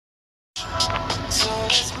Well,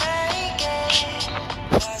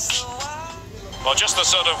 just the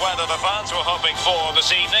sort of weather the fans were hoping for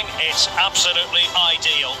this evening. It's absolutely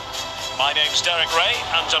ideal. My name's Derek Ray.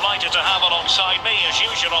 I'm delighted to have alongside me, as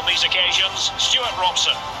usual on these occasions, Stuart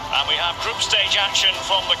Robson. And we have group stage action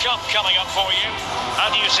from the Cup coming up for you.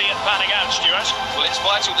 How do you see it panning out, Stuart? Well, it's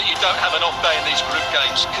vital that you don't have an off day in these group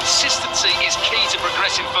games. Consistency is key to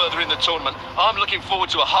progressing further in the tournament. I'm looking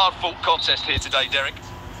forward to a hard-fought contest here today, Derek.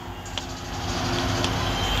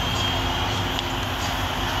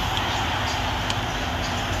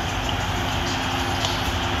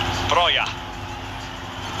 Broja.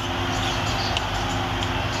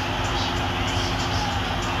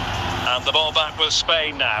 And the ball back with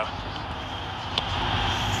Spain now.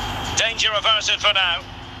 Danger averted for now.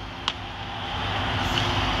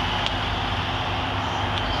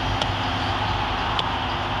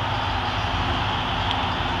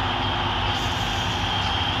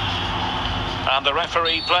 And the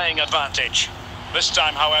referee playing advantage. This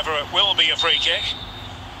time, however, it will be a free kick.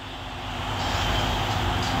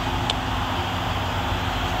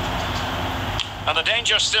 And the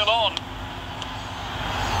danger's still on.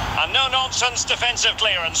 And no-nonsense defensive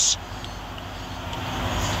clearance.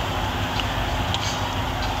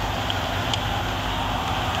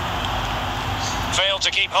 Failed to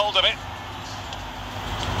keep hold of it.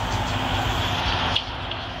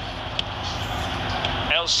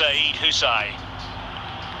 El Said Husai.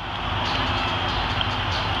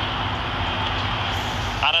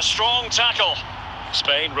 And a strong tackle.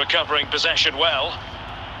 Spain recovering possession well.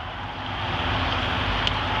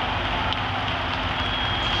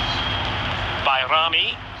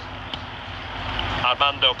 Rami,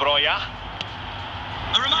 Armando Broja,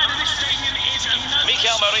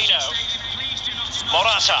 Mikel Merino,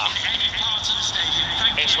 Morata.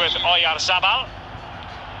 It's with Oyarzabal,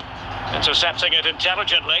 intercepting it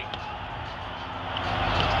intelligently.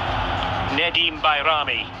 Nedim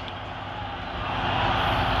Bayrami.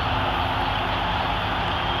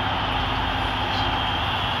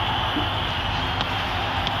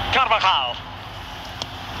 Carvajal.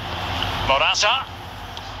 Morata.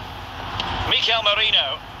 Mikel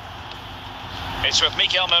Merino. It's with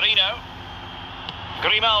Mikel Merino.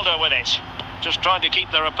 Grimaldo with it. Just trying to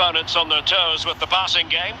keep their opponents on their toes with the passing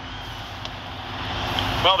game.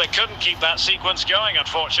 Well, they couldn't keep that sequence going,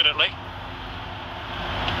 unfortunately.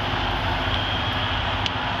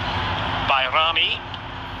 Bayrami.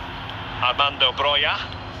 Armando Broja.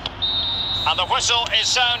 And the whistle is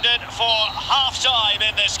sounded for half-time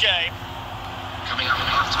in this game. Coming up at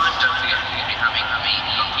half-time, don't forget you'll be having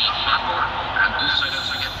and also don't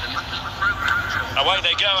forget the programme. Away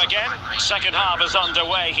they go again. Second half is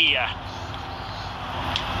underway here.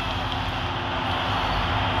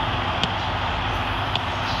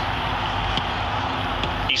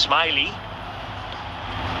 Ismaili.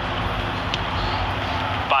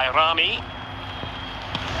 Bayrami.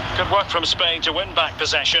 Good work from Spain to win back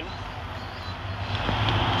possession.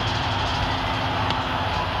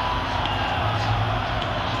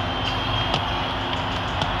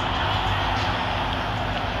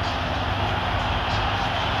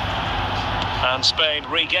 And Spain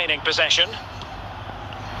regaining possession.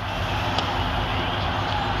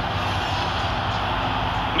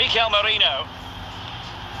 Mikel Merino.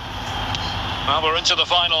 Well, we're into the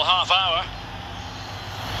final half hour.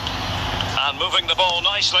 And moving the ball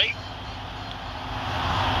nicely.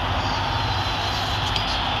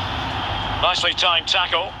 Nicely timed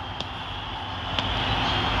tackle.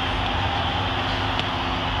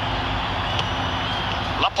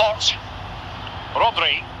 Laporte.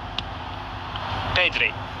 Rodri.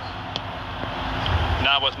 Pedri.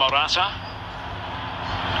 Now with Morata.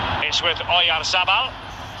 It's with Oyarzabal.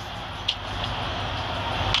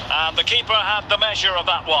 And the keeper had the measure of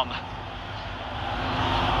that one.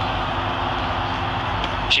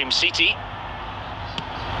 City.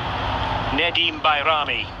 Nedim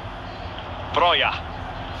Bayrami. Broja.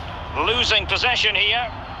 Losing possession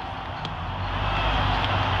here.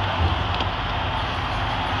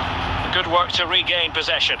 Good work to regain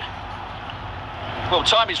possession. Well,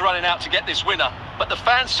 time is running out to get this winner, but the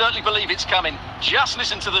fans certainly believe it's coming. Just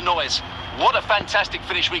listen to the noise. What a fantastic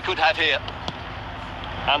finish we could have here.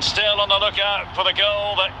 And still on the lookout for the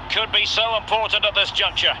goal that could be so important at this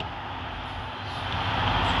juncture.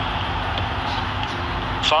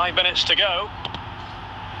 5 minutes to go.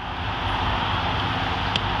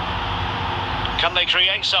 Can they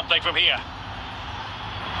create something from here?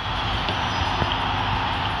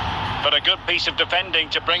 But a good piece of defending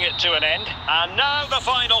to bring it to an end. And now the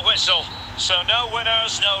final whistle. So no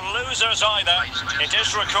winners, no losers either. It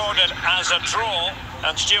is recorded as a draw.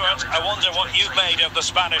 And Stuart, I wonder what you made of the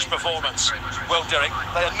Spanish performance. Well, Derek,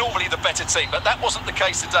 they are normally the better team, but that wasn't the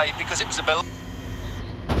case today because it was a